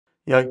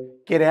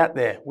Get out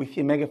there with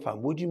your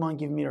megaphone. Would you mind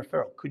giving me a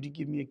referral? Could you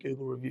give me a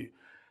Google review?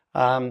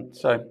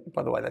 So,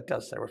 by the way, that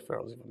does say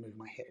referrals if I move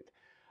my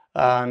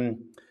head.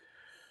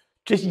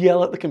 Just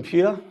yell at the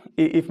computer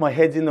if my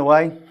head's in the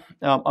way.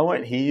 I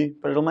won't hear you,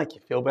 but it'll make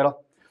you feel better.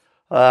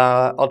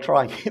 I'll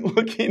try and keep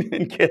looking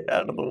and get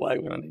out of the way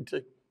when I need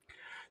to.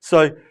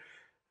 So,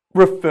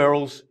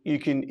 referrals, you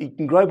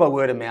can grow by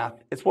word of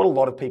mouth. It's what a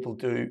lot of people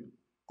do,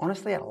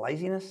 honestly, out of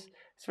laziness.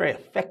 It's very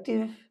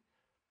effective,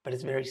 but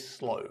it's very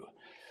slow.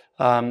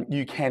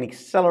 You can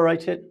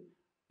accelerate it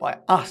by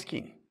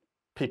asking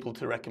people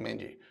to recommend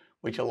you,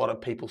 which a lot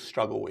of people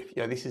struggle with.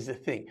 This is the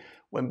thing.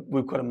 When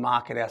we've got to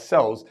market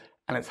ourselves,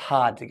 and it's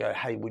hard to go,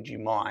 hey, would you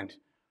mind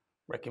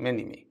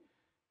recommending me?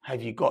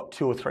 Have you got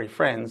 2 or 3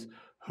 friends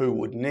who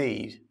would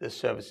need the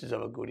services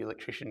of a good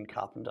electrician,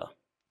 carpenter,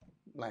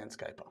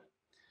 landscaper?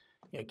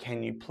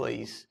 Can you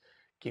please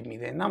give me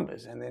their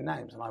numbers and their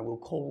names, and I will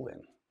call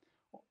them.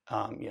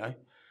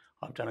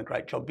 I've done a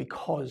great job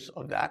because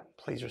of that.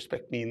 Please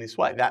respect me in this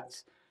way.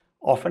 That's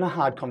often a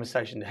hard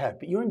conversation to have,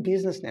 but you're in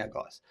business now,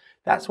 guys.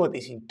 That's what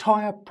this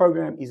entire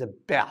program is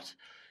about.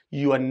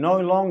 You are no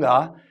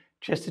longer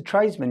just a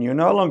tradesman. You're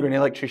no longer an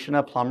electrician,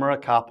 a plumber, a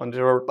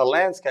carpenter, or a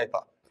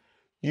landscaper.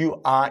 You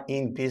are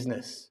in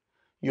business.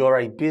 You're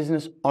a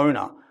business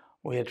owner.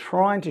 We are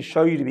trying to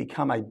show you to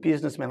become a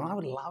businessman. I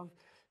would love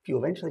for you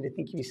eventually to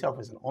think of yourself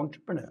as an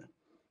entrepreneur,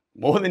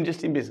 more than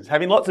just in business,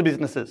 having lots of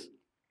businesses.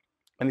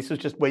 And this was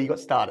just where you got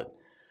started,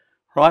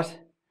 right?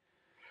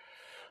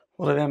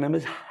 A lot of our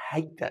members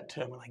hate that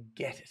term, and I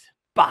get it.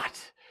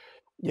 But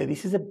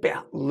this is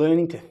about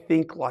learning to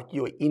think like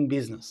you're in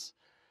business.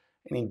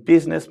 And in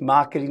business,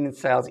 marketing and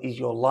sales is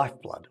your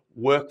lifeblood.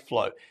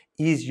 Workflow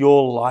is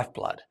your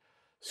lifeblood.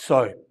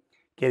 So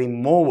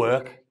getting more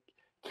work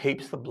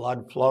keeps the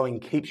blood flowing,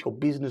 keeps your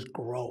business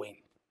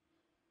growing.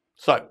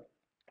 So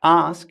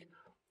ask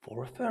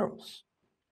for referrals.